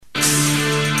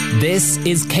This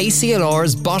is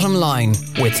KCLR's Bottom Line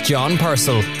with John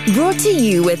Purcell. Brought to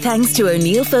you with thanks to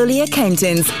O'Neill Foley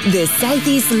Accountants, the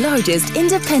Southeast's largest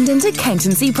independent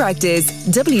accountancy practice.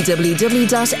 www.onf.ie.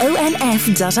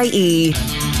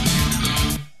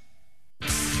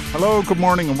 Hello, good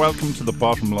morning and welcome to The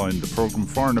Bottom Line, the programme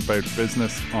for and about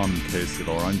business on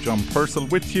KCLR. I'm John Purcell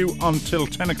with you until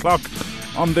 10 o'clock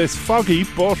on this foggy,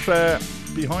 but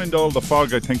behind all the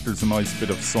fog I think there's a nice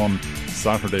bit of sun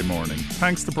Saturday morning.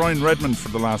 Thanks to Brian Redmond for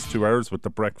the last 2 hours with the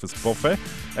breakfast buffet.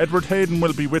 Edward Hayden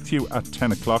will be with you at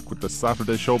 10 o'clock with the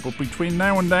Saturday show, but between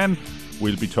now and then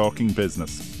we'll be talking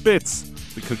business. Bits,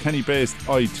 the Kilkenny-based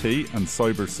IT and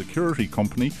cyber security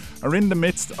company, are in the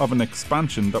midst of an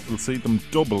expansion that will see them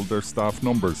double their staff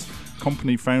numbers.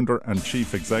 Company founder and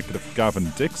chief executive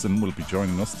Gavin Dixon will be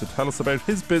joining us to tell us about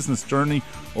his business journey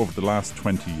over the last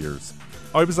 20 years.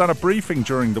 I was at a briefing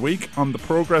during the week on the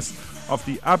progress of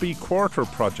the Abbey Quarter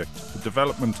project, the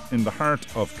development in the heart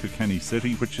of Kilkenny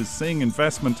City, which is seeing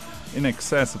investment in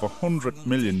excess of €100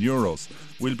 million.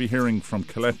 We'll be hearing from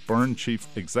Colette Byrne, Chief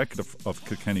Executive of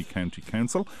Kilkenny County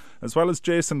Council, as well as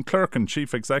Jason Clerkin,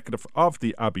 Chief Executive of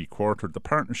the Abbey Quarter, the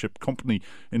partnership company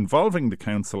involving the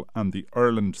Council and the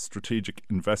Ireland Strategic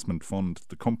Investment Fund,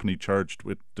 the company charged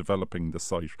with developing the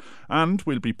site. And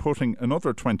we'll be putting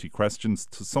another 20 questions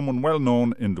to someone well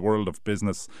known in the world of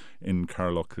business in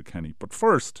Carlow, Kilkenny. But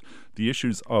first, the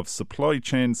issues of supply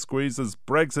chain squeezes,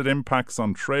 Brexit impacts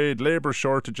on trade, labour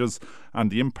shortages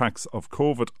and the impacts of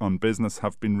COVID on business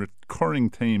have been recurring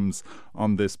themes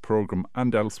on this programme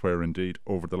and elsewhere indeed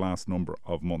over the last number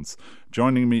of months.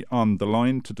 Joining me on the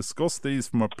line to discuss these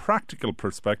from a practical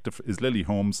perspective is Lily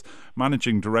Holmes,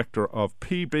 Managing Director of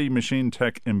PB Machine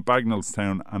Tech in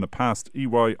Bagnallstown and a past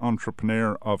EY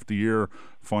Entrepreneur of the Year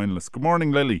finalist. Good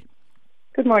morning, Lily.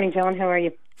 Good morning, John. How are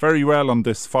you? Very well on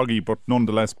this foggy but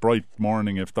nonetheless bright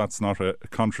morning, if that's not a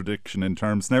contradiction in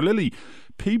terms. Now, Lily,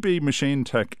 PB Machine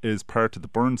Tech is part of the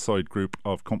Burnside group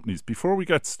of companies. Before we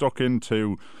get stuck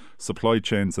into supply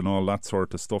chains and all that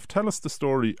sort of stuff, tell us the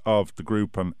story of the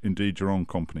group and indeed your own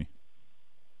company.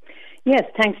 Yes,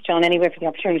 thanks, John, anyway, for the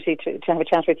opportunity to have a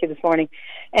chat with you this morning.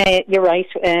 You're right,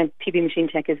 PB Machine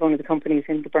Tech is one of the companies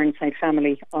in the Burnside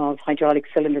family of hydraulic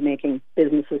cylinder making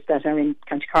businesses that are in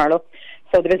County Carlow.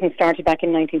 So the business started back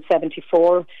in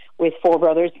 1974 with four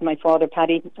brothers, my father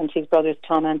Paddy and his brothers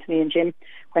Tom, Anthony and Jim,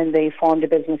 when they formed a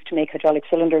business to make hydraulic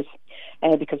cylinders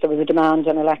because there was a demand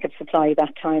and a lack of supply at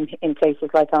that time in places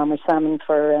like Armour Salmon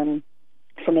for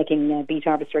making beet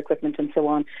harvester equipment and so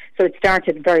on. So it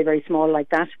started very, very small like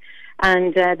that.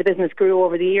 And the business grew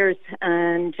over the years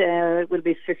and will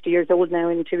be 50 years old now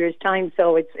in 2 years' time.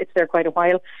 So it's there quite a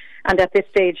while. And at this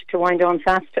stage, to wind on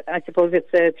fast, I suppose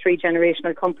it's a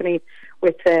three-generational company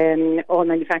with all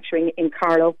manufacturing in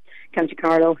Carlow, County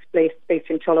Carlow, based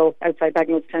in Tullow, outside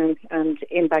Bagnallstown and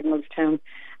in Bagnallstown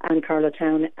and Carlow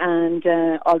Town. And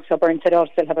also Burnside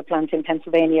also have a plant in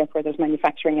Pennsylvania where there's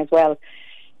manufacturing as well.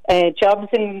 Jobs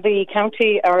in the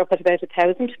county are up at about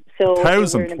 1,000. So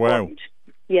 1,000, wow.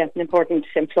 Yeah, an important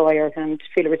employer and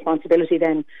feel a responsibility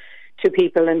then to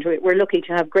people, and we're lucky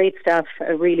to have great staff,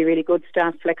 really, really good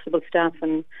staff, flexible staff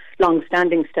and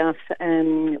long-standing staff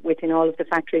within all of the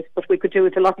factories. But we could do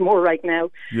with a lot more right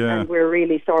now, and we're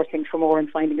really sourcing for more and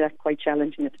finding that quite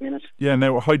challenging at the minute. Yeah,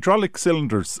 now hydraulic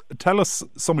cylinders, tell us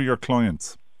some of your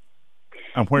clients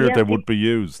and where they would be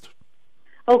used.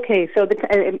 Okay, so first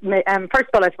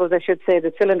of all, I suppose I should say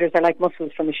that cylinders are like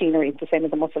muscles for machinery, the same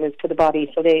as a muscle is to the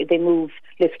body. So they move,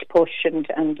 lift, push and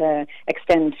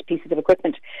extend pieces of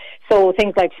equipment. So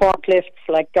things like forklifts,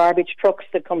 like garbage trucks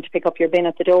that come to pick up your bin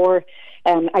at the door,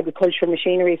 agricultural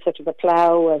machinery such as a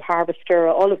plough, a harvester,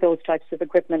 all of those types of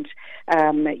equipment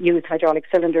use hydraulic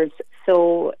cylinders.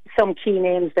 So some key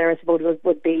names there, I suppose,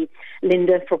 would be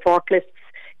Linde for forklifts,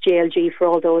 JLG for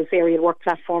all those aerial work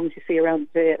platforms you see around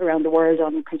the world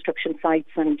on construction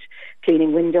sites and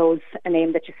cleaning windows. A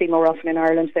name that you see more often in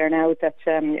Ireland there now that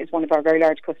is one of our very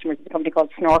large customers is a company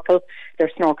called Snorkel. They're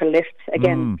snorkel lifts.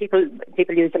 Again, people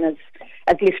use them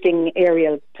as lifting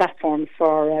aerial platforms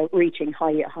for reaching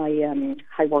high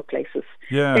workplaces.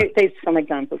 Yeah, there's some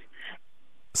examples.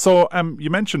 So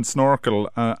you mentioned Snorkel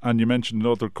and you mentioned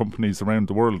other companies around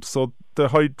the world. So the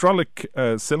hydraulic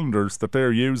cylinders that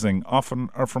they're using often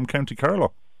are from County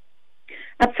Carlow.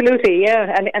 Absolutely,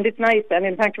 yeah, and it's nice. And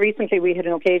in fact, recently we had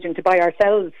an occasion to buy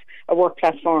ourselves a work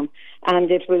platform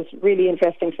And it was really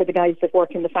interesting for the guys that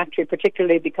work in the factory,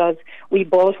 particularly because we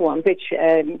bought one which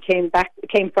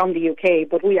came from the UK,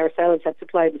 but we ourselves had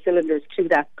supplied the cylinders to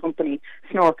that company,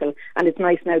 Snorkel, and it's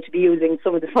nice now to be using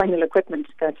some of the final equipment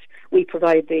that we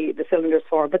provide the cylinders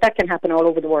for. But that can happen all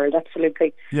over the world,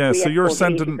 absolutely. Yeah, so you're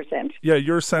sending 80%. Yeah,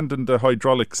 you're sending the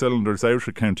hydraulic cylinders out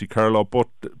of County Carlow, but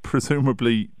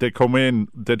presumably they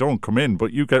don't come in,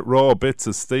 but you get raw bits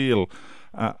of steel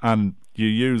and you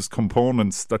use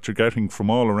components that you're getting from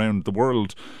all around the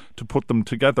world to put them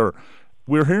together.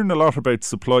 We're hearing a lot about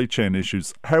supply chain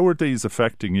issues. How are these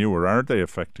affecting you, or are they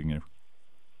affecting you?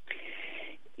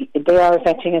 They are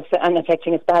affecting us, and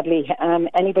affecting us badly.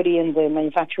 Anybody in the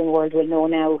manufacturing world will know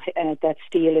now that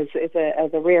steel is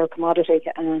a rare commodity,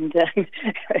 and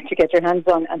to get your hands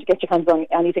on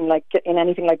anything like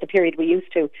the period we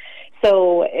used to.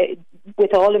 So,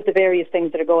 with all of the various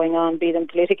things that are going on, be them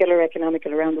political or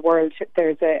economical around the world,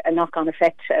 there's a knock-on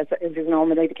effect, as is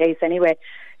normally the case anyway.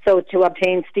 So to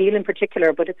obtain steel in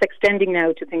particular, but it's extending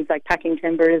now to things like packing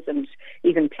timbers and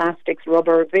even plastics,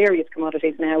 rubber, various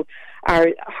commodities now are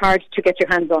hard to get your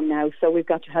hands on now. So we've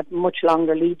got to have much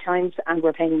longer lead times, and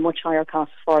we're paying much higher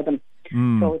costs for them.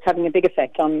 So it's having a big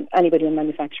effect on anybody in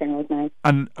manufacturing right now.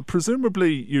 And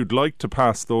presumably you'd like to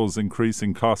pass those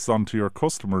increasing costs on to your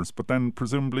customers, but then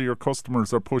presumably your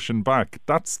customers are pushing back.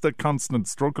 That's the constant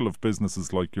struggle of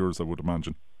businesses like yours, I would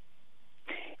imagine.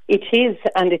 It is,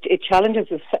 and it challenges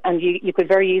us, and you could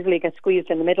very easily get squeezed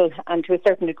in the middle, and to a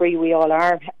certain degree we all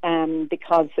are,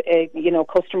 because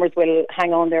customers will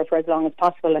hang on there for as long as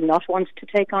possible and not want to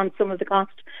take on some of the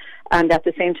cost, and at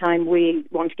the same time we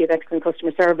want to give excellent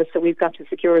customer service, so we've got to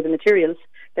secure the materials,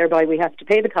 thereby we have to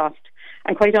pay the cost.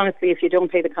 And quite honestly, if you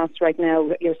don't pay the cost right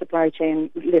now, your supply chain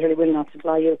literally will not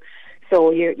supply you.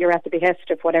 So you're at the behest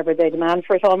of whatever they demand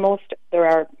for it almost. There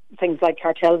are things like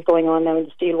cartels going on now in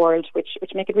the steel world, which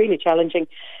make it really challenging.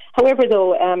 However,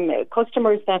 though,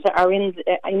 customers that are in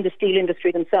the steel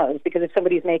industry themselves, because if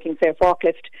somebody's making, say, a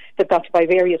forklift, they've got to buy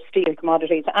various steel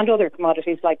commodities and other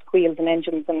commodities like wheels and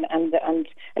engines and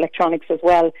electronics as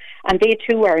well. And they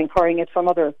too are incurring it from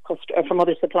other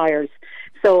suppliers.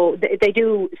 So they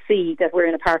do see that we're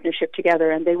in a partnership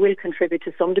together, and they will contribute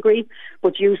to some degree,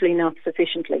 but usually not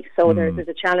sufficiently. So there's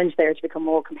a challenge there to become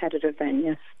more competitive then,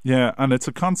 yes. Yeah, and it's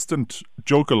a constant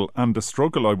juggle and a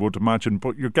struggle, I would imagine,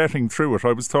 but you're getting through it.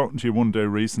 I was talking to you one day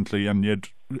recently, and you had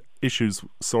issues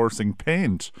sourcing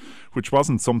paint, which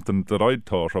wasn't something that I'd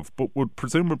thought of, but would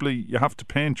presumably you have to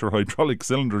paint your hydraulic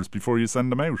cylinders before you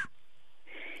send them out.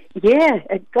 Yeah,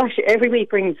 gosh, every week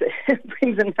brings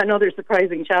another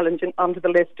surprising challenge onto the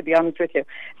list, to be honest with you.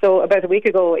 So about a week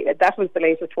ago, that was the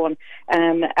latest one.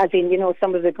 As in,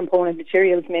 some of the component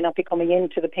materials may not be coming in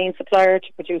to the paint supplier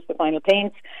to produce the final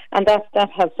paints, and that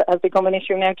has become an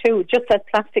issue now too, just as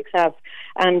plastics have.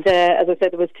 And as I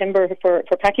said, there was timber for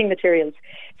packing materials.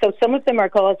 So some of them are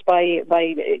caused by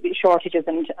shortages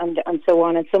and so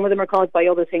on, and some of them are caused by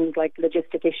other things like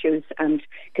logistic issues and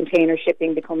container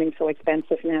shipping becoming so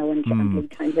expensive now. And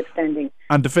lead times extending.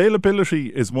 And availability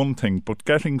is one thing, but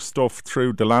getting stuff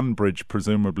through the land bridge,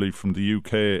 presumably from the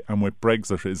UK, and with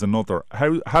Brexit is another.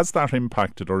 How has that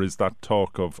impacted, or is that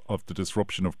talk of the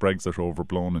disruption of Brexit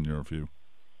overblown in your view?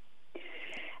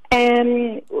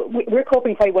 We're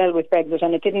coping quite well with Brexit,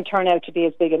 and it didn't turn out to be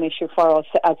as big an issue for us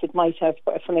as it might have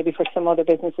for some other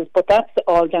businesses, but that's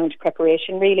all down to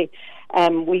preparation really.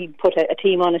 We put a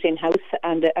team on it in-house,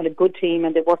 and a good team,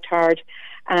 and they worked hard,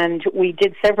 and we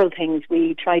did several things.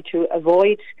 We tried to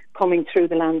avoid coming through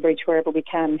the land bridge wherever we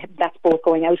can. That's both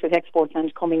going out with exports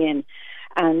and coming in.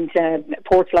 And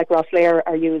ports like Rosslare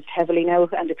are used heavily now,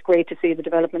 and it's great to see the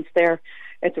developments there.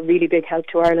 It's a really big help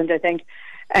to Ireland, I think.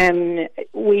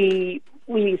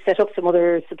 We set up some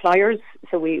other suppliers,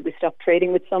 so we stopped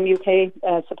trading with some UK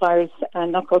suppliers,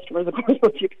 and not customers, of course,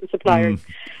 but UK suppliers.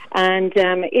 And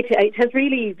it has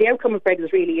really, the outcome of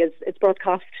Brexit really is it's brought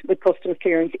cost with customs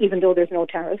clearance, even though there's no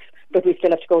tariff, but we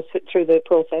still have to go through the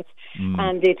process.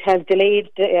 And it has delayed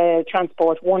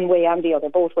transport one way and the other,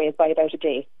 both ways, by about a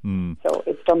day. So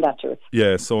it's done that to us.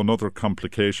 Yeah, so another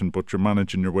complication, but you're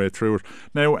managing your way through it.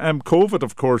 Now, COVID,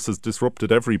 of course, has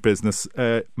disrupted every business.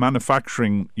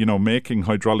 Manufacturing, making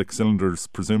hydraulic cylinders,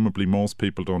 presumably most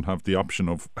people don't have the option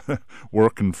of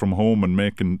working from home and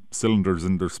making cylinders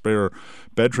in their spare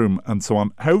bedroom and so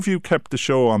on. How have you kept the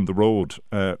show on the road?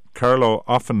 Carlow,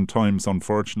 oftentimes,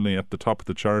 unfortunately, at the top of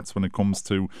the charts when it comes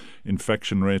to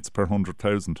infection rates per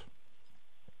 100,000.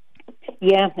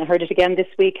 Yeah, I heard it again this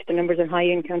week. The numbers are high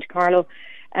in County Carlow.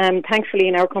 Thankfully,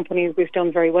 in our company, we've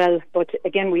done very well. But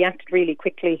again, we acted really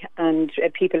quickly, and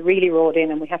people really rode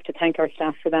in, and we have to thank our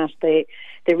staff for that. They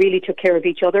really took care of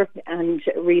each other and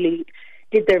really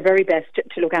did their very best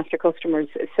to look after customers.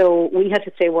 So we had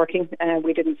to stay working.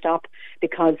 We didn't stop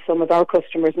because some of our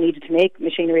customers needed to make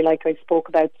machinery like I spoke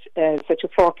about, such as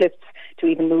forklifts, to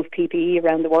even move PPE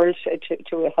around the world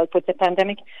to help with the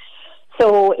pandemic.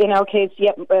 So in our case,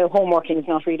 home working is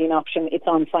not really an option. It's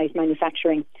on-site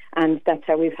manufacturing, and that's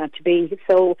how we've had to be.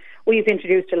 So we've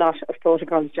introduced a lot of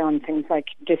protocols, John, things like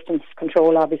distance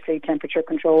control, obviously, temperature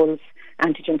controls,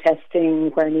 antigen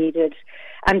testing where needed,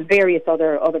 and various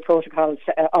other protocols,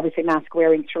 obviously mask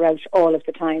wearing throughout all of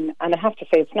the time. And I have to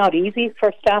say it's not easy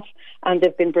for staff, and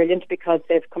they've been brilliant because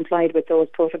they've complied with those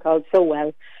protocols so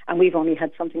well. And we've only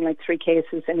had something like 3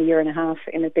 cases in a year and a half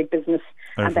in a big business,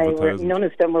 and none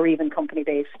of them were even company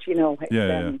based.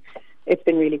 It's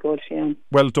been really good. Yeah.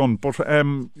 Well done. But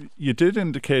you did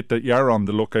indicate that you are on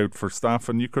the lookout for staff,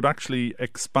 and you could actually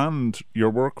expand your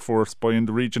workforce by in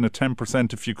the region of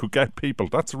 10% if you could get people.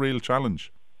 That's a real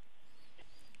challenge.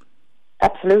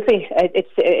 Absolutely.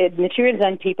 Materials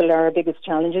and people are our biggest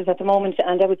challenges at the moment,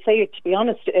 and I would say, to be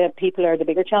honest, people are the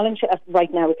bigger challenge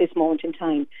right now at this moment in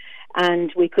time.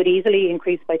 And we could easily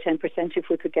increase by 10% if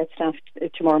we could get staff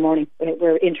tomorrow morning.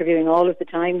 We're interviewing all of the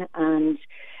time, and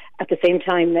at the same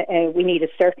time, we need a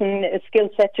certain skill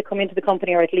set to come into the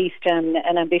company, or at least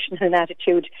an ambition and an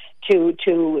attitude to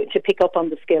pick up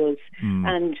on the skills.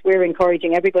 And we're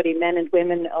encouraging everybody, men and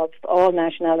women of all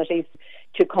nationalities,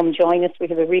 to come join us. We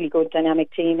have a really good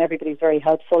dynamic team. Everybody's very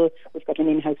helpful. We've got an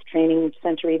in-house training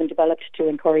centre even developed to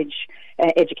encourage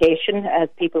education as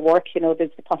people work. There's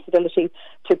the possibility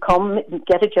to come,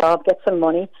 get a job, get some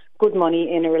money, good money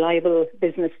in a reliable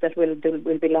business that will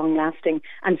be long lasting,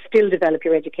 and still develop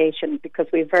your education, because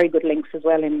we have very good links as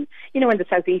well in the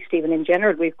southeast, even in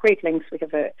general. We have great links. We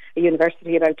have a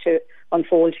university about to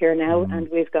unfold here now, and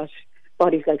we've got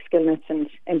bodies like Skillnets and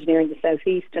Engineering the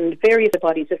Southeast and various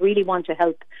bodies that really want to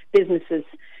help businesses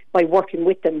by working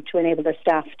with them to enable their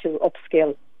staff to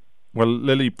upskill. Well,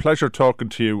 Lily, pleasure talking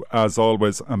to you as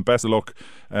always, and best of luck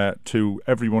to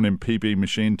everyone in PB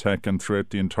Machine Tech and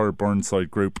throughout the entire Burnside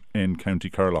Group in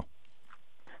County Carlow.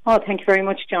 Oh, thank you very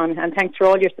much, John, and thanks for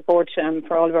all your support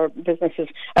for all of our businesses,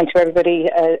 and to everybody,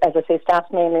 as I say, staff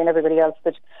mainly, and everybody else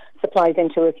that supplies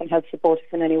into us and helps support us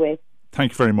in any way.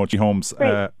 Thank you very much, Holmes,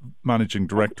 Managing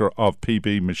Director of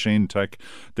PB Machine Tech.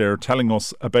 They're telling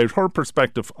us about her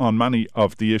perspective on many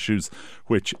of the issues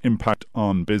which impact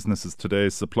on businesses today: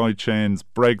 supply chains,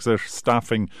 Brexit,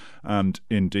 staffing, and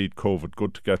indeed COVID.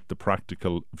 Good to get the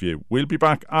practical view. We'll be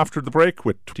back after the break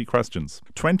with 20 Questions.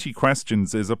 20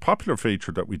 Questions is a popular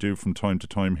feature that we do from time to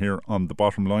time here on The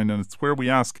Bottom Line, and it's where we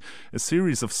ask a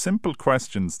series of simple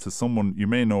questions to someone you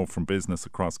may know from business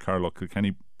across Carlow,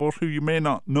 Kilkenny, but who you may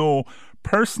not know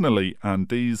personally, and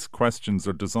these questions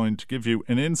are designed to give you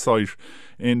an insight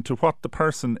into what the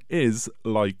person is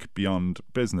like beyond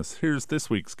business. Here's this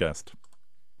week's guest.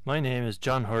 My name is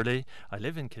John Hurley. I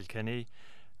live in Kilkenny.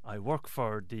 I work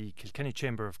for the Kilkenny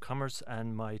Chamber of Commerce,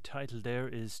 and my title there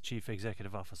is Chief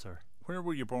Executive Officer. Where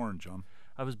were you born, John?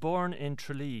 I was born in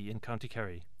Tralee in County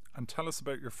Kerry. And tell us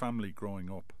about your family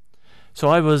growing up. So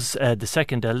I was the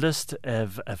second eldest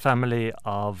of a family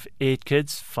of 8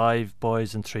 kids, 5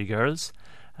 boys and 3 girls.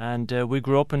 And we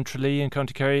grew up in Tralee in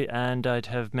County Kerry, and I'd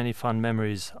have many fond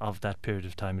memories of that period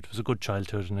of time. It was a good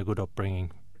childhood and a good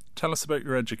upbringing. Tell us about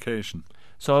your education.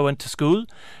 So I went to school,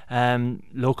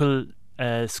 local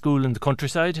school in the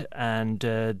countryside, and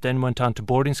then went on to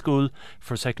boarding school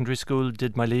for secondary school,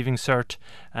 did my leaving cert,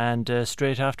 and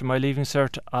straight after my leaving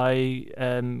cert I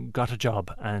got a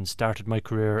job and started my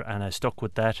career, and I stuck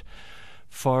with that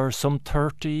for some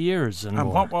 30 years and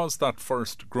more. What was that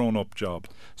first grown-up job?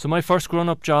 So my first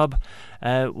grown-up job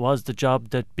was the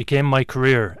job that became my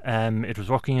career. It was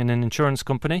working in an insurance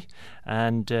company,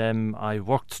 and I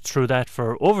worked through that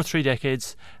for over 3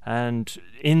 decades, and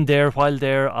while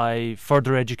there I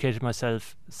further educated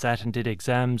myself, sat and did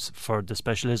exams for the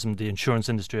specialism, the insurance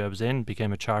industry I was in,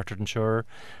 became a chartered insurer,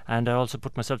 and I also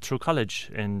put myself through college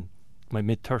in my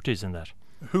mid-30s in that.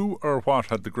 Who or what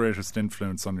had the greatest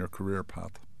influence on your career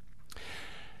path?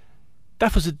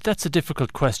 That's a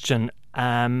difficult question.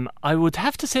 I would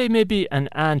have to say maybe an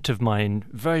aunt of mine,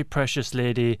 very precious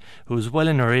lady who's well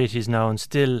in her 80s now and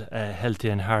still healthy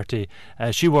and hearty.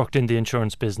 She worked in the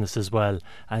insurance business as well,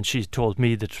 and she told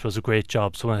me that it was a great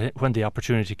job. So when the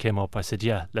opportunity came up, I said,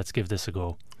 yeah, let's give this a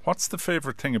go. What's the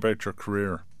favourite thing about your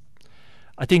career?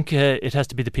 I think it has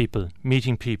to be the people,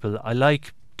 meeting people. I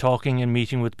like talking and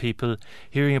meeting with people,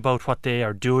 hearing about what they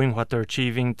are doing, what they're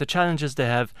achieving, the challenges they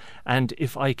have, and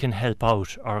if I can help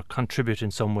out or contribute in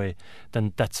some way,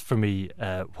 then that's for me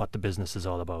what the business is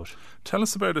all about. Tell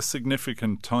us about a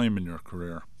significant time in your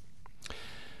career.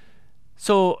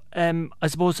 So I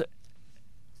suppose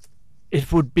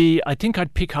It would be, I think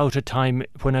I'd pick out a time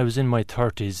when I was in my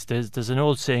 30s. There's an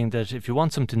old saying that if you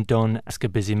want something done, ask a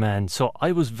busy man. So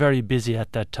I was very busy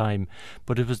at that time,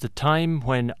 but it was the time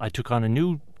when I took on a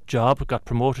new job, got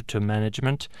promoted to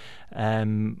management.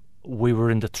 We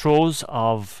were in the throes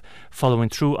of following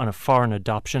through on a foreign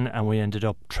adoption, and we ended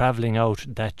up travelling out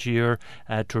that year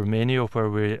to Romania, where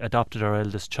we adopted our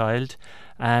eldest child.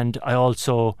 And I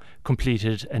also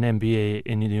completed an MBA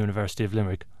in the University of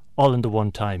Limerick, all in the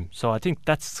one time. So I think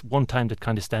that's one time that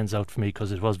kind of stands out for me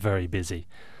because it was very busy.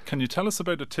 Can you tell us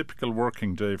about a typical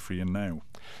working day for you now?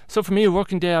 So for me, a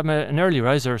working day, I'm an early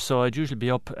riser, so I'd usually be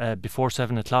up before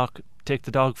 7 o'clock, take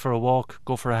the dog for a walk,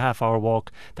 go for a half-hour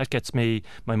walk. That gets my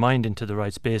mind into the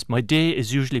right space. My day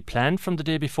is usually planned from the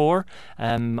day before.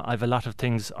 I've a lot of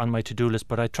things on my to-do list,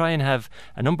 but I try and have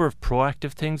a number of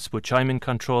proactive things which I'm in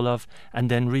control of, and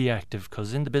then reactive,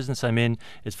 because in the business I'm in,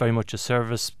 it's very much a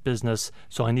service business,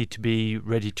 so I need to be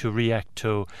ready to react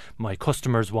to my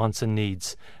customers' wants and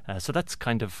needs. So that's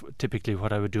kind of typically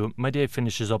what I would do. My day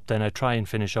finishes up then. I try and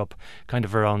finish up kind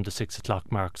of around the 6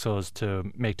 o'clock mark so as to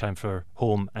make time for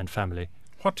home and family.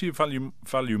 What do you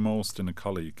value most in a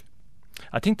colleague?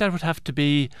 I think that would have to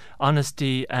be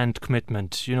honesty and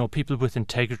commitment. You know, people with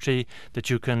integrity that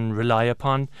you can rely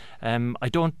upon.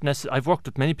 I've worked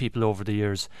with many people over the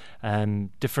years,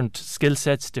 different skill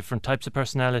sets, different types of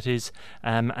personalities,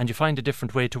 and you find a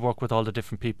different way to work with all the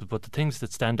different people. But the things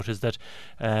that stand out is that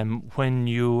when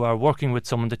you are working with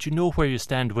someone, that you know where you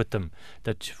stand with them,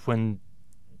 that when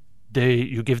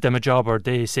you give them a job or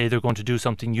they say they're going to do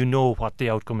something, you know what the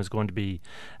outcome is going to be.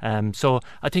 So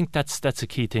I think that's a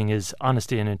key thing, is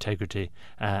honesty and integrity,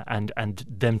 and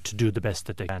them to do the best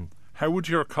that they can. How would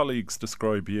your colleagues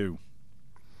describe you?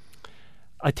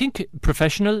 I think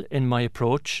professional in my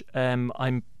approach.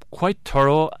 I'm quite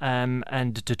thorough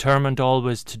and determined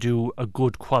always to do a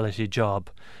good quality job.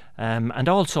 And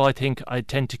also I think I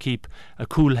tend to keep a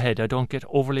cool head. I don't get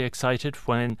overly excited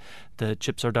when the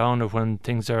chips are down or when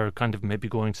things are kind of maybe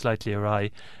going slightly awry.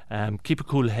 Keep a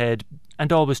cool head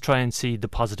and always try and see the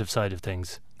positive side of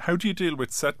things. How do you deal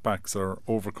with setbacks or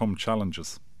overcome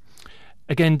challenges?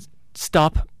 Again,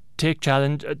 stop. Take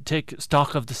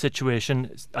stock of the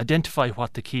situation, identify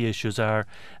what the key issues are,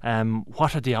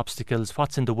 what are the obstacles,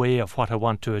 what's in the way of what I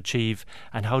want to achieve,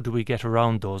 and how do we get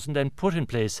around those, and then put in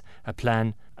place a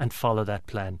plan and follow that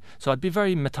plan. So I'd be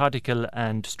very methodical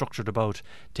and structured about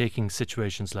taking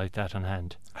situations like that on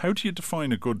hand. How do you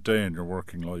define a good day in your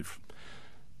working life?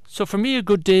 So for me, a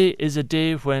good day is a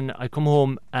day when I come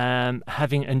home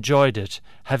having enjoyed it,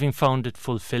 having found it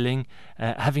fulfilling,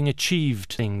 having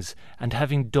achieved things, and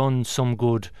having done some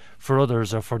good for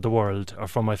others or for the world or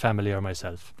for my family or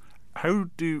myself.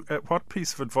 What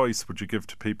piece of advice would you give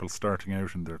to people starting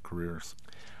out in their careers?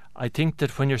 I think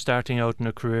that when you're starting out in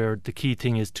a career, the key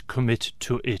thing is to commit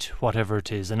to it, whatever it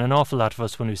is. And an awful lot of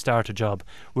us, when we start a job,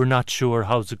 we're not sure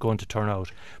how's it going to turn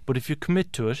out. But if you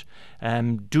commit to it,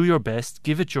 do your best,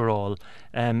 give it your all,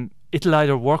 it'll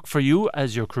either work for you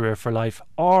as your career for life,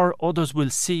 or others will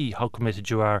see how committed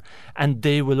you are and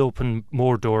they will open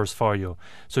more doors for you.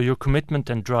 So your commitment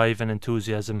and drive and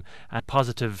enthusiasm and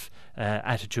positive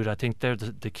attitude, I think they're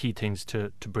the key things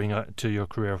to bring to your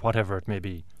career, whatever it may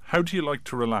be. How do you like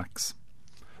to relax?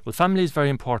 Well, family is very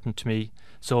important to me,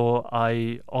 so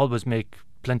I always make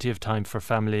plenty of time for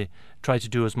family, try to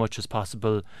do as much as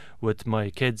possible with my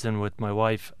kids and with my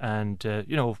wife, and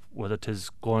whether it is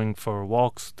going for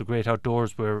walks, the great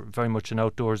outdoors, we're very much an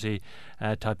outdoorsy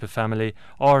type of family,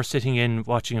 or sitting in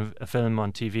watching a film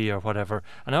on TV or whatever.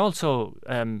 And I also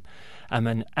am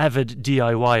an avid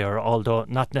DIYer, although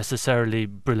not necessarily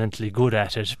brilliantly good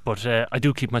at it, but I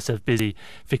do keep myself busy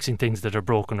fixing things that are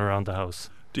broken around the house.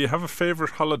 Do you have a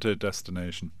favourite holiday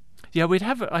destination? Yeah, I'd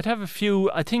have a few.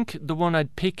 I think the one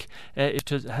I'd pick, if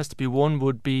it has to be one,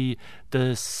 would be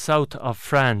the south of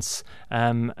France.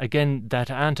 Again,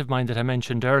 that aunt of mine that I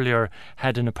mentioned earlier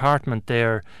had an apartment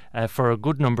there for a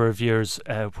good number of years,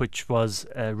 which was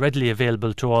readily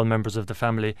available to all members of the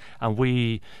family, and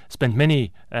we spent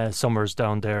many summers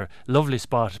down there. Lovely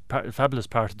spot, fabulous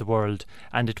part of the world,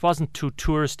 and it wasn't too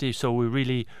touristy, so we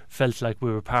really felt like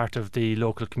we were part of the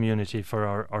local community for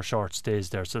our short stays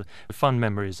there. So fond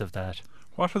memories of that.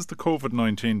 What has the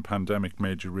COVID-19 pandemic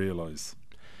made you realise?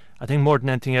 I think more than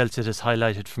anything else it has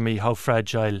highlighted for me how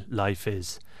fragile life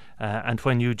is. And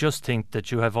when you just think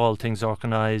that you have all things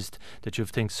organised, that you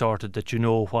have things sorted, that you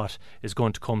know what is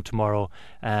going to come tomorrow,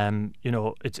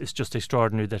 it's just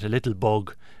extraordinary that a little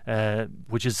bug,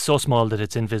 which is so small that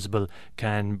it's invisible,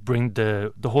 can bring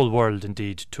the whole world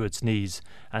indeed to its knees.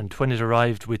 And when it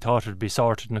arrived, we thought it would be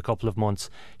sorted in a couple of months.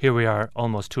 Here we are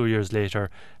almost 2 years later,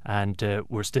 and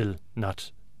we're still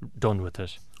not done with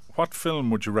it. What film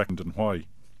would you recommend and why?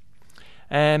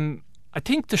 I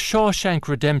think The Shawshank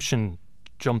Redemption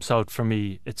jumps out for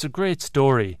me. It's a great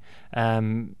story,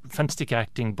 fantastic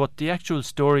acting, but the actual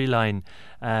storyline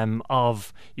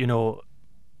of, you know,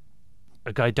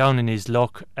 a guy down in his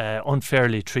luck,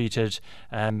 unfairly treated,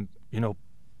 you know,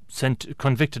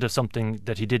 convicted of something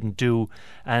that he didn't do,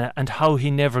 and how he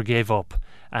never gave up.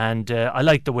 And I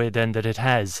like the way then that it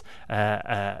has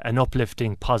an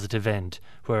uplifting, positive end,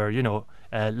 where, you know,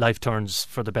 life turns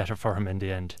for the better for him in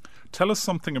the end. Tell us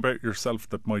something about yourself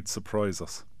that might surprise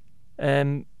us.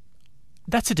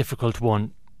 That's a difficult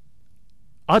one.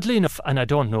 Oddly enough, and I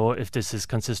don't know if this is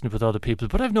consistent with other people,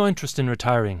 but I've no interest in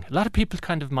retiring. A lot of people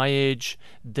kind of my age,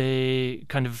 they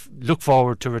kind of look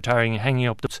forward to retiring and hanging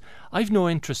up. I've no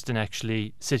interest in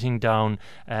actually sitting down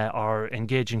or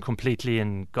engaging completely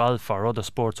in golf or other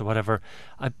sports or whatever.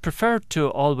 I prefer to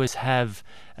always have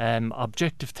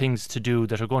objective things to do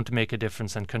that are going to make a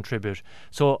difference and contribute.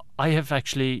 So I have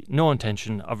actually no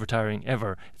intention of retiring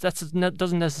ever. That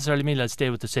doesn't necessarily mean I'll stay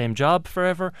with the same job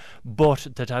forever, but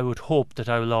that I would hope that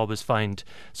I will always find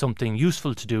something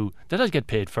useful to do that I'll get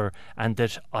paid for, and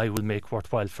that I will make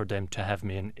worthwhile for them to have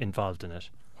me involved in it.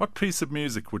 What piece of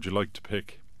music would you like to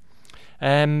pick?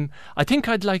 I think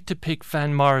I'd like to pick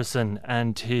Van Morrison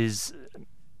and his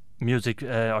music,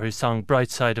 or his song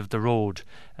Bright Side of the Road.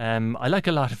 I like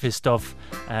a lot of his stuff.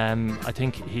 I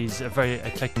think he's a very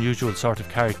eclectic, unusual sort of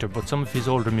character, but some of his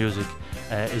older music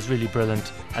is really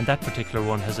brilliant, and that particular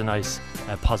one has a nice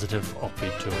positive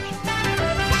upbeat to it.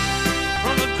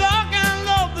 From the dark end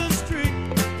of the street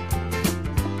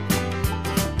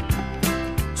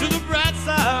to the bright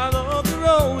side of the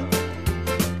road,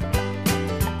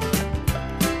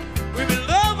 we've been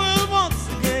lovers once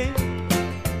again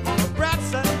on the bright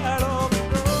side of the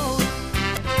road.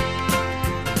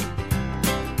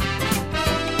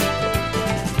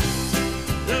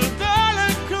 Little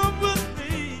darling, come with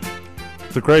me.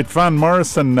 The great Van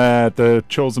Morrison, the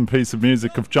chosen piece of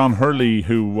music of John Hurley,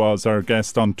 who was our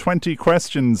guest on 20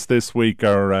 Questions this week,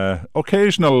 our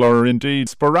occasional or indeed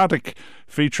sporadic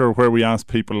feature where we ask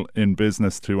people in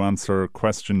business to answer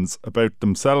questions about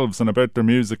themselves and about their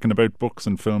music and about books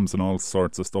and films and all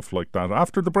sorts of stuff like that.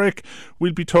 After the break,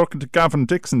 we'll be talking to Gavin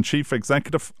Dixon, Chief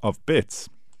Executive of Bits.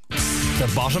 The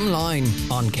Bottom Line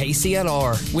on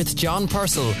KCLR with John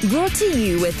Purcell. Brought to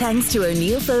you with thanks to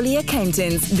O'Neill Foley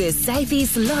Accountants, the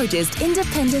Southeast's largest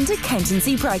independent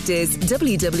accountancy practice.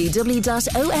 www.onf.ie.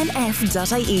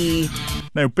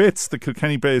 Now, Bits, the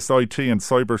Kilkenny-based IT and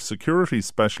cyber security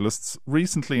specialists,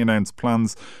 recently announced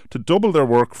plans to double their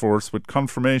workforce, with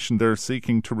confirmation they're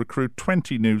seeking to recruit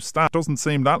 20 new staff. Doesn't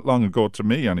seem that long ago, to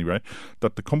me anyway,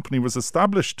 that the company was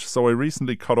established. So I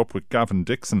recently caught up with Gavin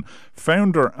Dixon,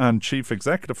 founder and chief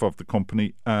executive of the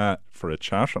company, for a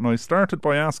chat, and I started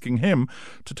by asking him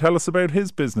to tell us about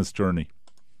his business journey.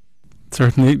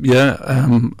 Certainly, yeah.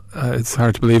 It's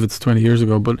hard to believe it's 20 years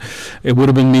ago, but it would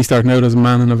have been me starting out as a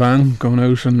man in a van, going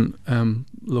out and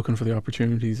looking for the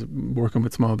opportunities, working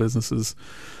with small businesses.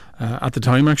 At the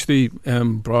time, actually,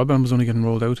 broadband was only getting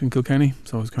rolled out in Kilkenny,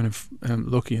 so I was kind of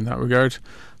lucky in that regard.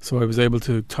 So I was able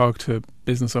to talk to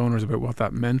business owners about what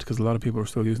that meant, because a lot of people were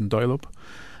still using dial-up.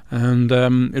 And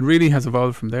it really has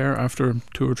evolved from there. After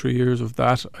 2 or 3 years of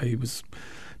that, I was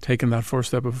taking that first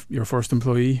step of your first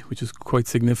employee, which is quite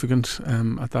significant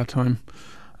at that time.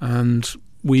 And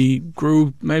we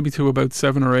grew maybe to about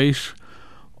 7 or 8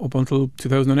 up until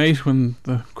 2008 when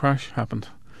the crash happened.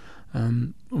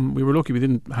 We were lucky we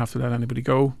didn't have to let anybody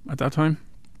go at that time.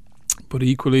 But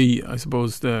equally, I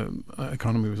suppose the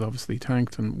economy was obviously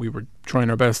tanked, and we were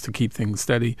trying our best to keep things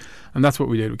steady. And that's what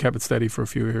we did. We kept it steady for a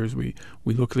few years. We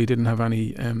luckily didn't have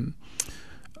any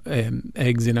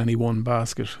eggs in any one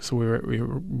basket, so we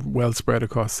were well spread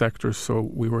across sectors, so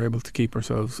we were able to keep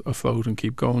ourselves afloat and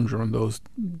keep going during those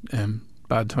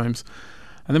bad times.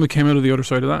 And then we came out of the other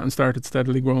side of that and started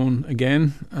steadily growing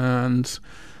again, and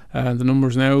the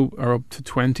numbers now are up to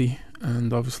 20,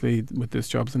 and obviously with this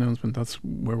jobs announcement, that's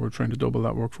where we're trying to double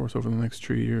that workforce over the next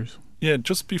 3 years. Yeah,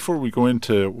 just before we go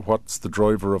into what's the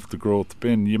driver of the growth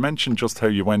been, you mentioned just how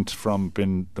you went from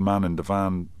being the man in the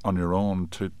van on your own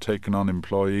to taking on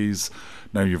employees.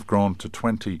 Now you've grown to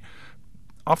 20.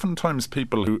 Oftentimes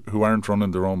people who aren't running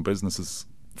their own businesses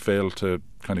fail to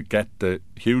kind of get the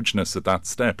hugeness at that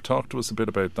step. Talk to us a bit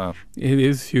about that. It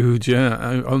is huge,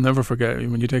 yeah. I'll never forget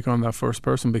when you take on that first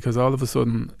person, because all of a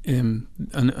sudden and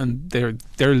they're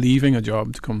leaving a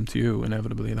job to come to you,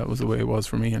 inevitably. That was the way it was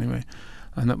for me anyway.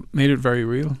 And that made it very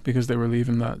real, because they were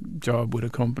leaving that job with a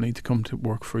company to come to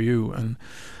work for you. And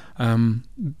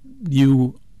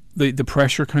the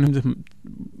pressure kind of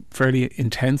fairly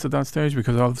intense at that stage,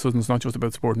 because all of a sudden it's not just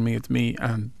about supporting me, it's me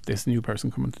and this new person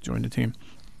coming to join the team.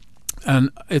 And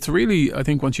it's really, I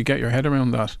think once you get your head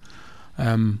around that,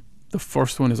 the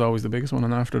first one is always the biggest one,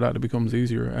 and after that it becomes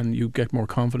easier and you get more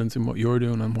confidence in what you're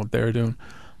doing and what they're doing.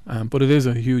 But it is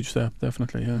a huge step,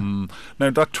 definitely, yeah. Now,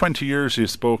 that 20 years you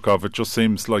spoke of, it just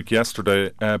seems like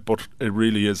yesterday, but it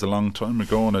really is a long time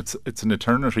ago, and it's an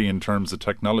eternity in terms of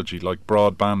technology, like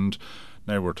broadband.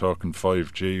 Now we're talking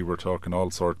 5G, we're talking all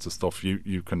sorts of stuff.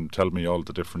 You can tell me all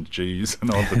the different Gs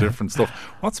and all the different stuff.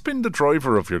 What's been the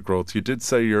driver of your growth? You did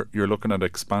say you're looking at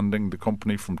expanding the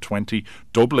company from 20,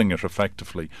 doubling it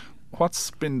effectively.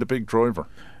 What's been the big driver?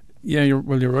 Yeah, you're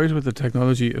right with the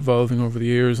technology evolving over the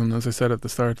years, and as I said at the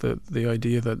start, the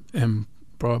idea that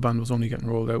broadband was only getting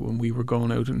rolled out when we were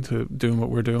going out into doing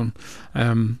what we're doing.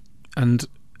 And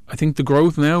I think the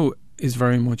growth now is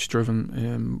very much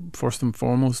driven first and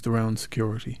foremost around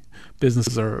security.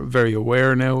 Businesses are very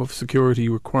aware now of security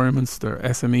requirements. Their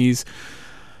SMEs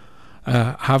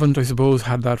haven't, I suppose,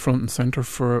 had that front and centre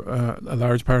for a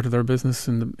large part of their business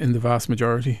in the vast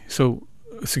majority. So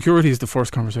security is the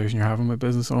first conversation you're having with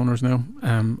business owners now.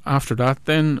 After that,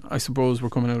 then I suppose we're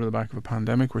coming out of the back of a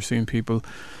pandemic. We're seeing people,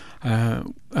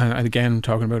 and again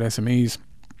talking about SMEs,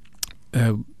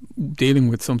 dealing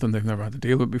with something they've never had to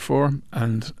deal with before,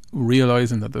 and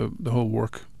realising that the whole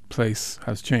workplace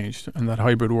has changed, and that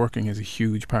hybrid working is a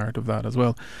huge part of that as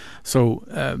well. So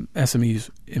SMEs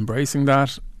embracing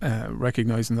that,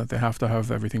 recognising that they have to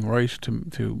have everything right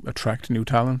to attract new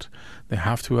talent. They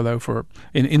have to allow for,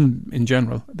 in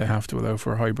general, they have to allow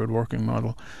for a hybrid working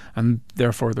model, and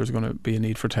therefore there's going to be a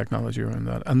need for technology around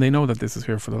that. And they know that this is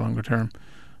here for the longer term.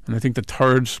 And I think the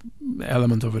third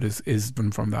element of it is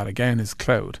from that again is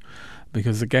cloud,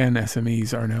 because again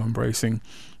SMEs are now embracing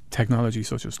technology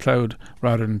such as cloud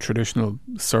rather than traditional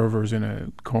servers in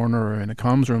a corner or in a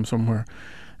comms room somewhere.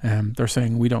 They're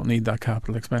saying we don't need that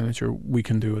capital expenditure, we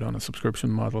can do it on a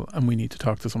subscription model, and we need to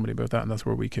talk to somebody about that, and that's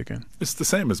where we kick in. It's the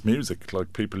same as music.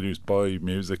 Like, people used to buy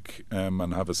music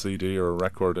and have a CD or a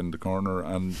record in the corner,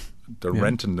 and they're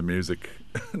renting the music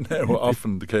now,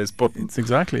 often the case. But it's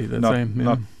exactly the same.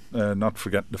 Yeah. Not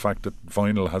forget the fact that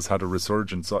vinyl has had a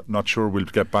resurgence. I'm not sure we'll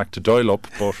get back to dial-up,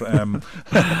 but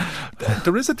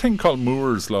there is a thing called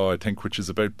Moore's Law, I think, which is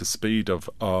about the speed of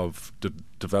the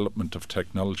development of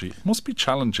technology. It must be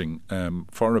challenging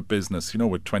for a business,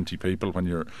 with 20 people, when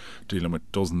you're dealing with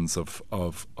dozens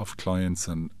of clients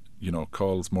and,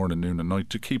 calls morning, noon and night,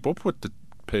 to keep up with the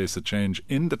pace of change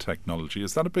in the technology.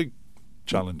 Is that a big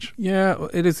challenge? Yeah,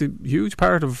 it is a huge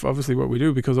part of obviously what we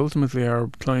do, because ultimately our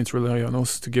clients rely on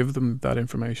us to give them that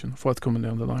information of what's coming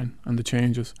down the line and the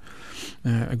changes.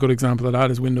 A good example of that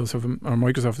is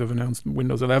Microsoft have announced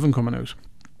Windows 11 coming out.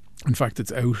 In fact,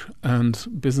 it's out, and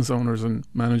business owners and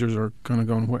managers are kind of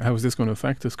going, how is this going to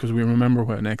affect us? Because we remember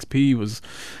when XP was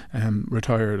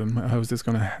retired, and how is this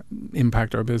going to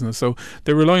impact our business? So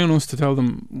they rely on us to tell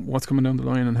them what's coming down the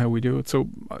line and how we do it. So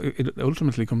it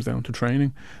ultimately comes down to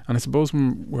training. And I suppose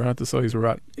when we're at the size we're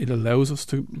at, it allows us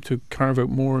to carve out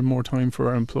more and more time for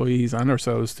our employees and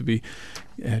ourselves to be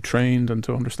trained and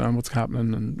to understand what's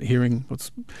happening and hearing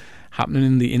what's happening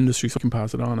in the industry, so we can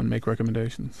pass it on and make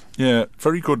recommendations. Yeah,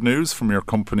 very good news from your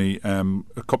company.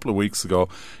 A couple of weeks ago,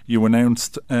 you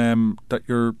announced that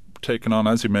you're taking on,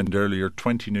 as you mentioned earlier,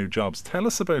 20 new jobs. Tell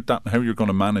us about that and how you're going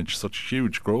to manage such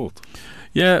huge growth.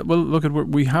 Yeah, well, look,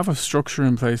 we have a structure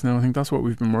in place now. I think that's what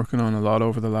we've been working on a lot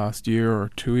over the last year or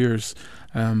 2 years.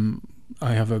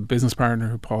 I have a business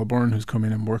partner, Paul Byrne, who's come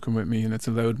in and working with me, and it's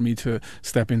allowed me to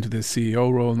step into this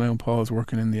CEO role now. Paul's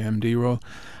working in the MD role.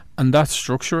 And that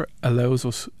structure allows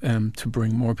us to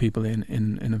bring more people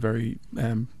in a very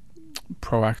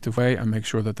proactive way and make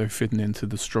sure that they're fitting into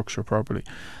the structure properly.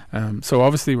 So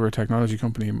obviously we're a technology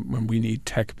company, and when we need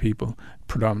tech people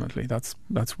predominantly, that's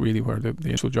really where the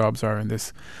initial jobs are in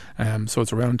this. So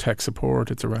it's around tech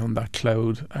support, it's around that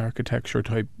cloud architecture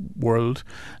type world.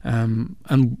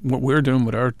 And what we're doing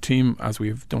with our team, as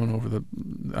we've done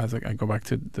as I go back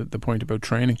to the point about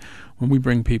training, when we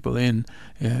bring people in,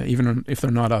 even if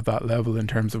they're not at that level in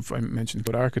terms of, I mentioned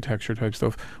good architecture type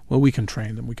stuff, well, we can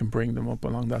train them, we can bring them up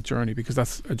along that journey, because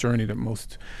that's a journey that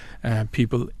most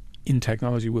people in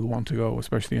technology will want to go,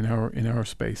 especially in our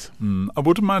space. I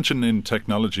would imagine in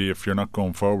technology, if you're not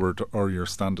going forward or you're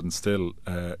standing still,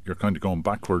 you're kind of going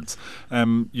backwards.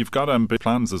 You've got big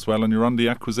plans as well, and you're on the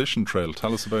acquisition trail.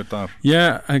 Tell us about that.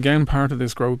 Yeah, again, part of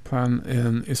this growth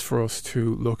plan is for us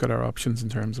to look at our options in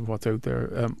terms of what's out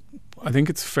there. I think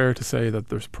it's fair to say that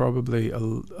there's probably a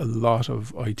lot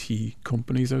of IT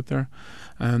companies out there,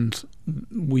 and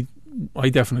I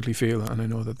definitely feel, and I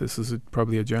know that this is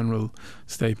probably a general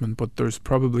statement, but there's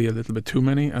probably a little bit too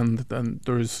many, and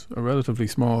there's a relatively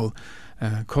small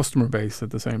customer base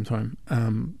at the same time.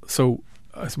 So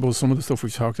I suppose some of the stuff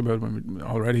we've talked about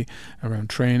already around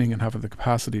training and having the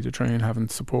capacity to train, having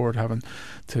support, having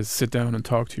to sit down and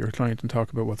talk to your client and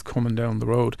talk about what's coming down the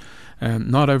road.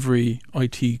 Not every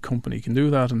IT company can do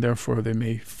that, and therefore they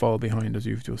may fall behind, as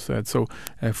you've just said. So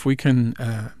if we can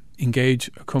engage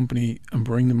a company and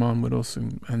bring them on with us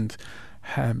and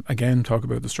again talk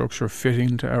about the structure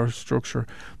fitting to our structure,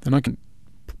 then I can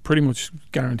pretty much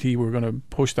guarantee we're going to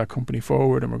push that company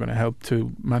forward, and we're going to help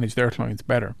to manage their clients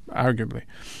better, arguably.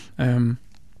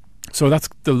 So that's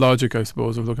the logic, I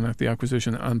suppose, of looking at the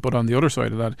acquisition. But on the other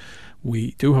side of that,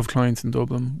 we do have clients in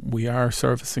Dublin. We are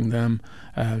servicing them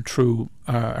through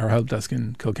our help desk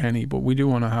in Kilkenny, but we do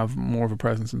want to have more of a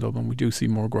presence in Dublin. We do see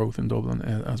more growth in Dublin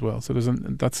as well. So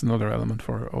that's another element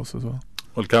for us as well.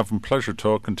 Well, Gavin, pleasure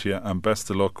talking to you, and best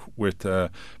of luck with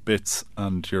Bits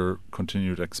and your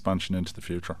continued expansion into the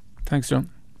future. Thanks,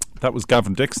 John. That was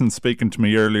Gavin Dixon speaking to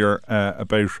me earlier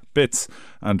about Bits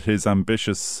and his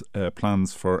ambitious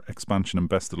plans for expansion, and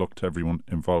best of luck to everyone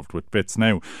involved with Bits.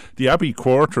 Now, the Abbey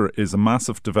Quarter is a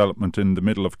massive development in the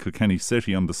middle of Kilkenny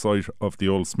City on the site of the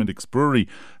old Smithwick's Brewery,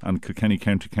 and Kilkenny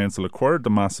County Council acquired the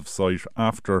massive site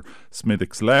after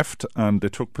Smithwick's left, and they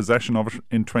took possession of it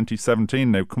in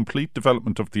 2017. Now, complete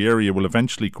development of the area will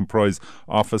eventually comprise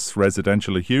office,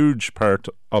 residential. A huge part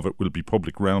of it will be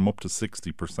public realm, up to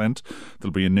 60%.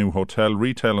 There'll be a new hotel,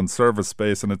 retail and service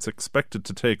space, and it's expected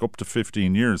to take up to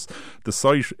 15 years. The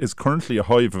site is currently a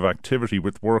hive of activity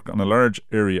with work on a large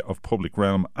area of public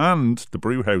realm and the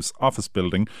Brewhouse office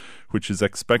building, which is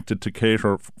expected to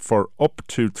cater for up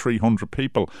to 300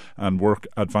 people, and work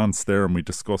advanced there, and we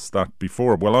discussed that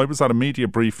before. Well, I was at a media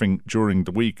briefing during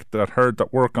the week that heard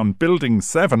that work on Building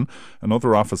 7,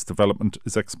 another office development,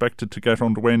 is expected to get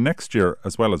underway next year,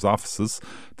 as well as offices.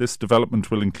 This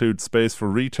development will include space for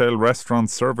retail,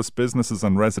 restaurants, service businesses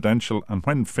and residential, and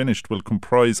when finished will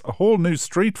comprise a whole new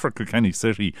street for Kilkenny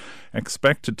City,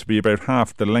 expected to be about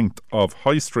half the length of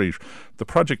High Street. The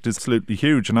project is absolutely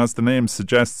huge, and as the name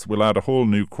suggests, will add a whole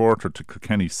new quarter to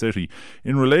Kilkenny City.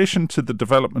 In relation to the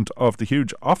development of the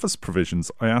huge office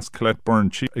provisions, I asked Colette Byrne,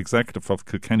 Chief Executive of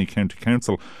Kilkenny County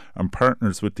Council and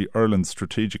partners with the Ireland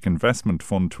Strategic Investment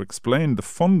Fund, to explain the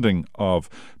funding of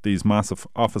these massive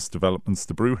office developments,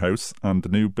 the Brewhouse and the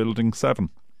new Building 7.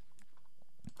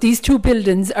 These two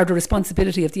buildings are the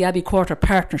responsibility of the Abbey Quarter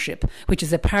Partnership, which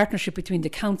is a partnership between the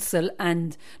Council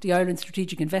and the Ireland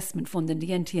Strategic Investment Fund and the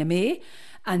NTMA.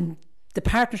 And the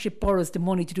partnership borrows the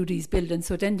money to do these buildings,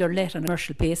 so then they're let on a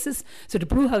commercial basis. So the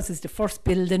Brewhouse is the first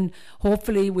building.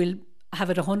 Hopefully we'll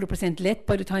have it 100% let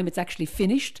by the time it's actually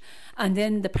finished. And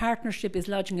then the partnership is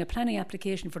lodging a planning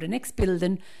application for the next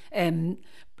building in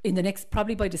the next,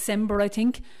 probably by December, I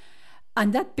think.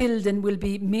 And that building will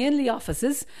be mainly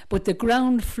offices, but the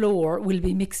ground floor will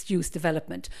be mixed-use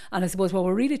development. And I suppose what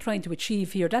we're really trying to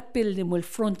achieve here, that building will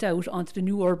front out onto the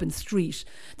new urban street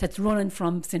that's running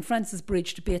from St Francis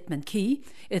Bridge to Bateman Quay.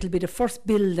 It'll be the first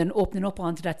building opening up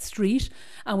onto that street,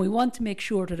 and we want to make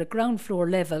sure that at ground floor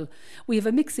level we have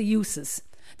a mix of uses,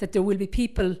 that there will be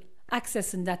people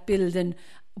accessing that building,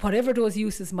 whatever those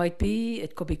uses might be.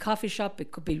 It could be coffee shop,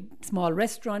 it could be small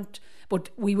restaurant, but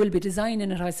we will be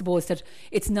designing it, I suppose, that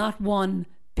it's not one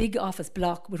big office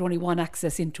block with only one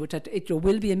access into it, that there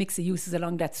will be a mix of uses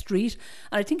along that street.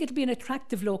 And I think it'll be an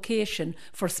attractive location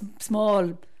for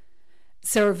small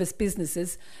service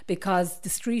businesses, because the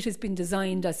street has been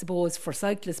designed, I suppose, for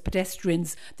cyclists,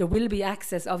 pedestrians. There will be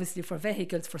access, obviously, for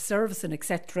vehicles, for servicing,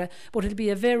 etc., but it'll be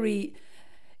a very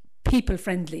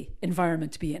people-friendly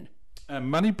environment to be in.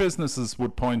 Many businesses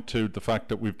would point to the fact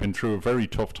that we've been through a very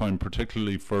tough time,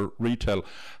 particularly for retail.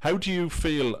 How do you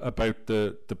feel about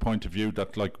the point of view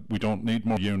that, like, we don't need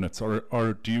more units,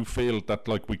 or do you feel that,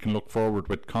 like, we can look forward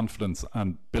with confidence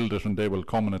and build it and they will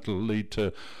come and it'll lead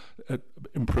to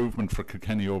improvement for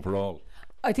Kilkenny overall?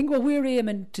 I think what we're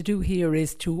aiming to do here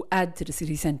is to add to the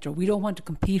city centre. We don't want to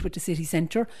compete with the city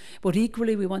centre, but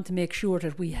equally we want to make sure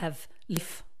that we have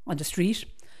life on the street.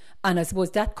 And I suppose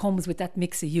that comes with that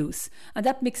mix of use. And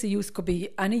that mix of use could be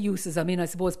any uses. I mean, I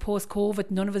suppose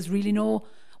post-COVID, none of us really know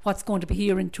what's going to be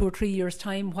here in 2 or 3 years'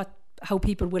 time, how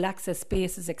people will access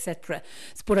spaces, etc.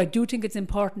 But I do think it's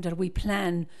important that we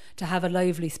plan to have a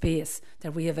lively space,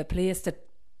 that we have a place that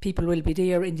people will be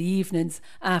there in the evenings,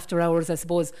 after hours. I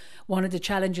suppose one of the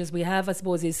challenges we have, I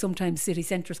suppose, is sometimes city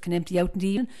centres can empty out in the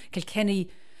evening. Kilkenny,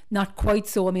 not quite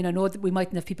so. I mean, I know that we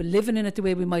mightn't have people living in it the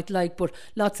way we might like, but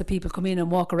lots of people come in and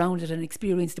walk around it and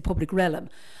experience the public realm.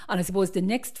 And I suppose the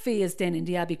next phase then in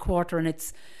the Abbey Quarter, and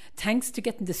it's thanks to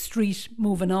getting the street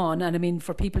moving on, and I mean,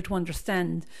 for people to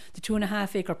understand, the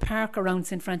 2.5 acre park around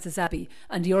St Francis Abbey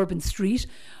and the urban street,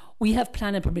 we have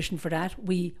planning permission for that.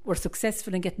 We were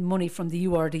successful in getting money from the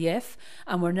URDF,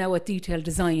 and we're now at detailed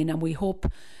design, and we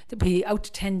hope to be out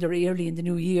to tender early in the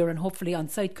new year and hopefully on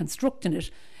site constructing it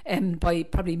by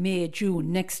probably May,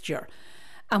 June next year.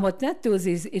 And what that does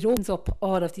is it opens up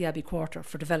all of the Abbey Quarter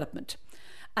for development.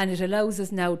 And it allows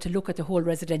us now to look at the whole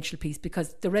residential piece,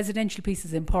 because the residential piece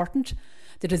is important.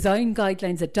 The design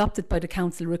guidelines adopted by the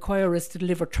council require us to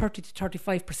deliver 30 to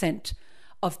 35%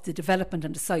 of the development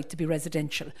on the site to be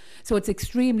residential. So it's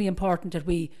extremely important that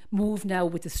we move now,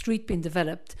 with the street being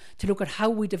developed, to look at how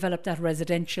we develop that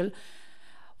residential,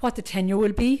 what the tenure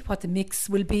will be, what the mix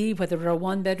will be, whether there are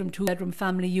 1-bedroom, 2-bedroom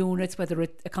family units, whether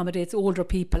it accommodates older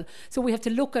people. So we have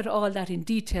to look at all that in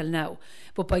detail now.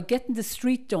 But by getting the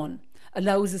street done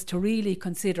allows us to really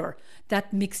consider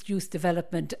that mixed use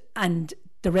development and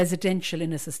the residential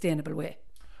in a sustainable way.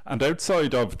 And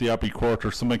outside of the Abbey Quarter,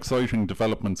 some exciting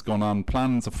developments going on.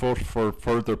 Plans afoot for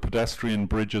further pedestrian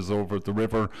bridges over the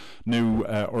river, new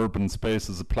urban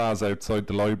spaces, a plaza outside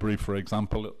the library, for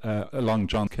example, along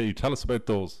John Key. Tell us about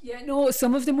those. Yeah, no,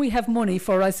 some of them we have money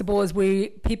for. I suppose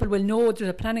people will know there's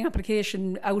a planning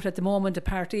application out at the moment, a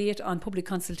Part 8 on public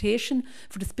consultation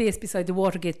for the space beside the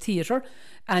Watergate Theatre,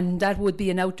 and that would be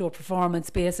an outdoor performance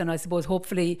space, and I suppose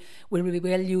hopefully will be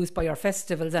well used by our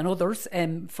festivals and others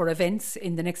for events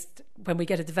in the when we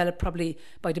get it developed, probably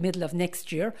by the middle of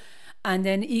next year. And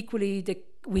then equally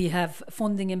we have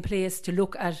funding in place to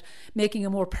look at making a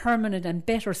more permanent and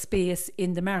better space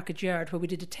in the Market Yard, where we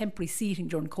did a temporary seating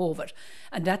during COVID,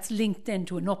 and that's linked then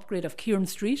to an upgrade of Kieran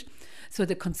Street. So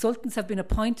the consultants have been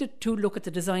appointed to look at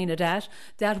the design of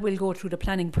that will go through the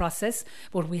planning process,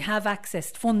 but we have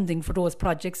accessed funding for those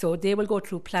projects, so they will go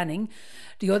through planning.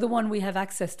 The other one we have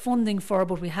accessed funding for,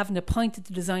 but we haven't appointed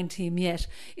the design team yet,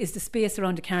 is the space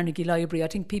around the Carnegie Library. I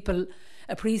think people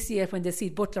appreciate when they see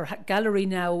Butler Gallery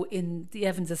now in the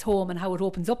Evans's home and how it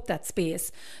opens up that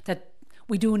space, that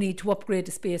we do need to upgrade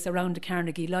the space around the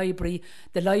Carnegie Library.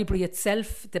 The library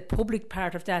itself, the public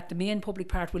part of that, the main public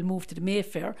part will move to the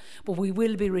Mayfair, but we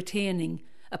will be retaining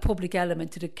a public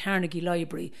element to the Carnegie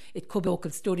Library. It could be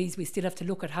local studies. We still have to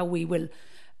look at how we will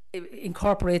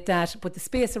incorporate that, but the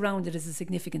space around it is a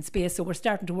significant space, so we're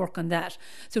starting to work on that.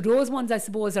 So those ones, I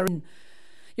suppose, are in,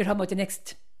 you're talking about the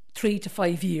next 3 to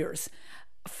 5 years.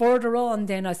 Further on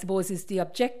then, I suppose, is the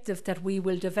objective that we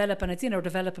will develop, and it's in our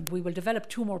development, we will develop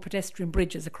 2 more pedestrian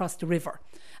bridges across the river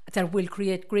that will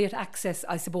create great access,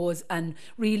 I suppose, and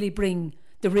really bring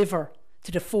the river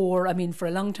to the fore. I mean, for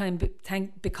a long time,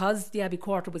 because the Abbey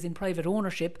Quarter was in private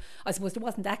ownership, I suppose there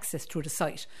wasn't access through the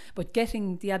site. But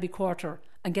getting the Abbey Quarter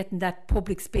and getting that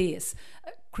public space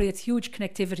creates huge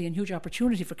connectivity and huge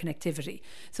opportunity for connectivity.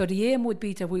 So the aim would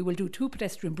be that we will do 2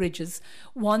 pedestrian bridges,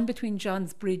 one between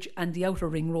John's Bridge and the Outer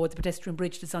Ring Road, the pedestrian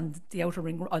bridge that's on the Outer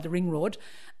Ring or the Ring Road,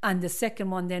 and the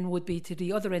second one then would be to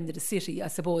the other end of the city, I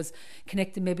suppose,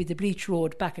 connecting maybe the Bleach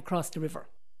Road back across the river.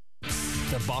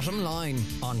 The Bottom Line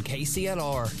on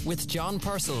KCLR with John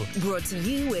Purcell. Brought to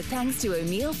you with thanks to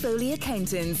O'Neill Foley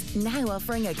Accountants, now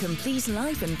offering a complete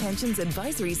life and pensions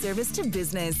advisory service to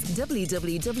business.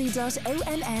 www.onf.ie.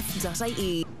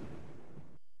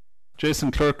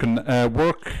 Jason Clerkin,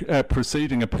 work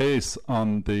proceeding apace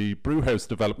on the brewhouse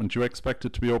development. You expect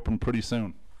it to be open pretty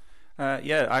soon?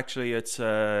 Yeah, actually, it's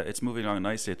moving along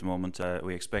nicely at the moment.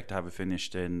 We expect to have it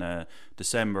finished in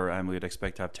December, and we would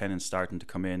expect to have tenants starting to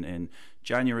come in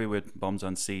January with bums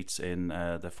on seats in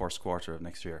the first quarter of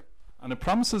next year. And it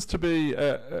promises to be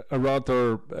a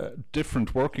rather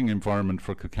different working environment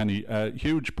for Kilkenny.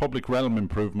 Huge public realm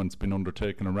improvements been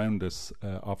undertaken around this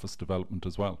office development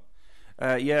as well.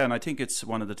 Yeah, and I think it's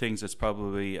one of the things that's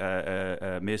probably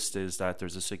missed is that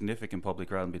there's a significant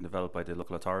public realm being developed by the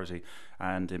local authority,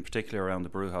 and in particular around the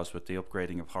brewhouse with the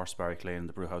upgrading of Horse Barrack Lane and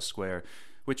the brewhouse square,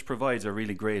 which provides a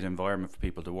really great environment for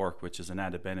people to work, which is an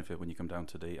added benefit when you come down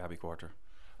to the Abbey Quarter.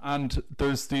 And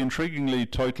there's the intriguingly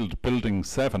titled Building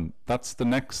 7. That's the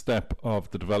next step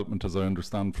of the development, as I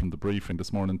understand from the briefing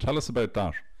this morning. Tell us about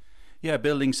that. Yeah,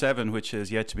 Building 7, which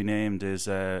is yet to be named, is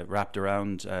wrapped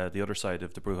around the other side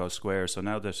of the Brewhouse Square. So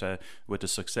now that with the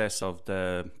success of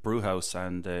the Brewhouse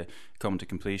and coming to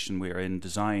completion, we are in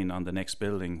design on the next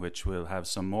building, which will have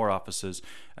some more offices,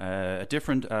 a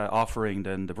different offering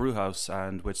than the Brewhouse,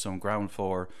 and with some ground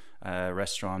floor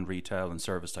restaurant, retail and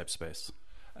service type space.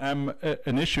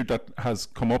 An issue that has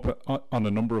come up on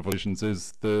a number of occasions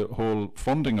is the whole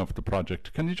funding of the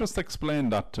project. Can you just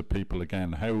explain that to people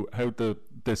again? How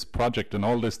this project and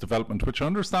all this development, which I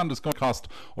understand is going to cost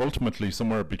ultimately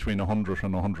somewhere between 100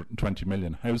 and 120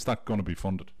 million, how's that going to be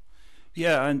funded?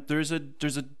 Yeah, and there's a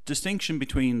distinction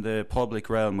between the public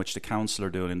realm, which the council are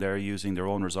doing, and they're using their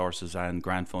own resources and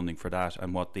grant funding for that,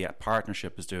 and what the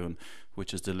partnership is doing,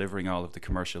 which is delivering all of the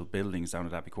commercial buildings down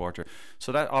at Abbey Quarter.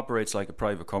 So that operates like a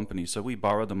private company. So we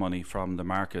borrow the money from the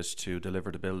market to deliver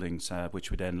the buildings,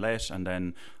 which we then let, and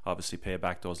then obviously pay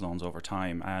back those loans over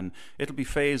time. And it'll be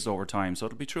phased over time. So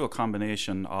it'll be through a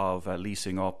combination of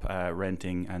leasing up,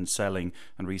 renting and selling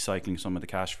and recycling some of the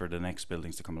cash for the next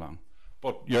buildings to come along.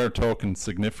 But you're talking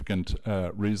significant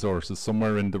resources,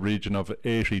 somewhere in the region of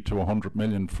 80 to 100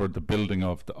 million for the building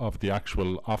of the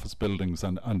actual office buildings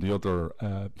and the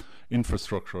other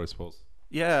infrastructure, I suppose.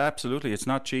 Yeah, absolutely. It's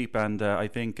not cheap, and I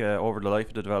think over the life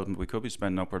of the development we could be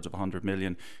spending upwards of 100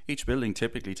 million. Each building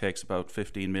typically takes about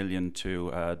 15 million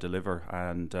to deliver,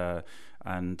 and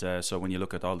so when you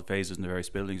look at all the phases in the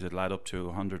various buildings, it'll add up to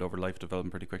 100 over the life of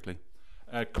development pretty quickly.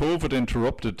 COVID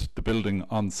interrupted the building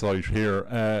on site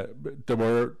here. There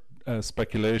were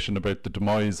speculation about the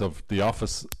demise of the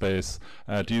office space.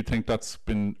 Do you think that's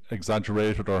been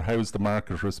exaggerated, or how's the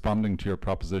market responding to your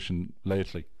proposition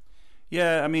lately?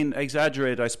 Yeah, I mean,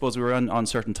 exaggerated. I suppose we were on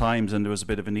uncertain times and there was a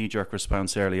bit of a knee-jerk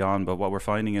response early on, but what we're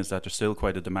finding is that there's still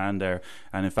quite a demand there,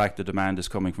 and in fact the demand is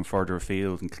coming from further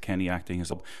afield, and Kilkenny acting as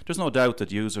up. There's no doubt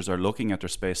that users are looking at their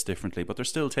space differently, but they're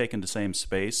still taking the same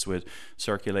space with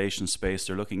circulation space.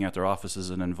 They're looking at their offices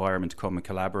as an environment to come and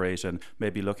collaborate, and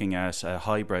maybe looking at a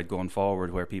hybrid going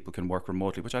forward where people can work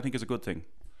remotely, which I think is a good thing.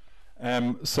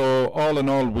 So all in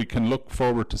all, we can look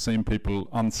forward to seeing people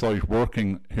on site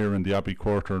working here in the Abbey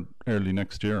Quarter early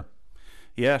next year.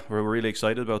 Yeah, we're really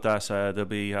excited about that. There'll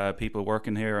be people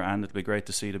working here, and it'll be great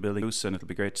to see the building loose, and it'll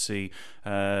be great to see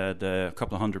the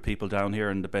couple of hundred people down here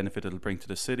and the benefit it'll bring to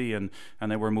the city, and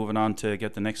then we're moving on to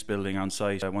get the next building on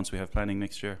site once we have planning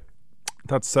next year.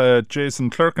 That's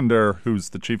Jason Clerkin there, who's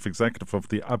the Chief Executive of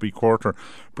the Abbey Quarter,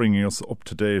 bringing us up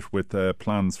to date with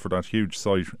plans for that huge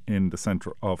site in the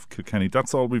centre of Kilkenny.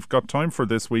 That's all we've got time for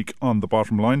this week on The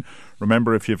Bottom Line.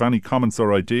 Remember, if you have any comments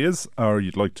or ideas, or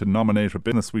you'd like to nominate a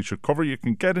business we should cover, you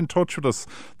can get in touch with us,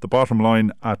 The Bottom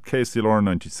Line at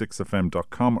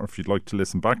kclr96fm.com, or if you'd like to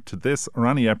listen back to this or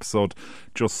any episode,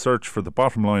 just search for The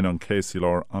Bottom Line on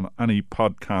KCLR on any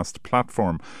podcast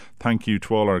platform. Thank you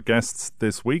to all our guests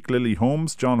this week: Lily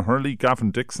Holmes, John Hurley,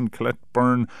 Gavin Dixon, Colette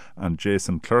Byrne and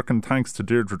Jason Clerkin. Thanks to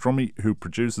Deirdre Drummy, who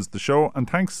produces the show, and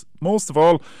thanks most of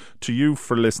all to you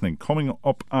for listening. Coming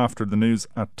up after the news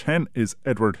at 10 is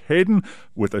Edward Hayden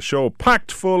with a show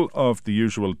packed full of the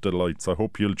usual delights. I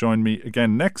hope you'll join me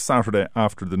again next Saturday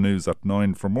after the news at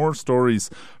 9 for more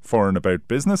stories for and about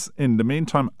business. In the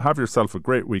meantime, have yourself a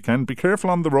great weekend. Be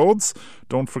careful on the roads.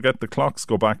 Don't forget the clocks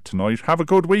go back tonight. Have a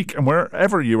good week, and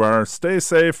wherever you are, stay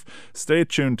safe, stay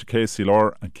tuned to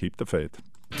KCLR and keep the faith.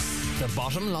 The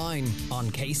Bottom Line on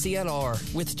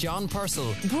KCLR with John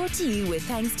Purcell. Brought to you with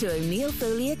thanks to O'Neill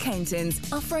Foley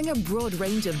Accountants, offering a broad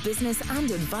range of business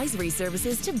and advisory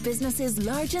services to businesses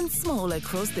large and small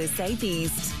across the South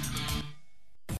East.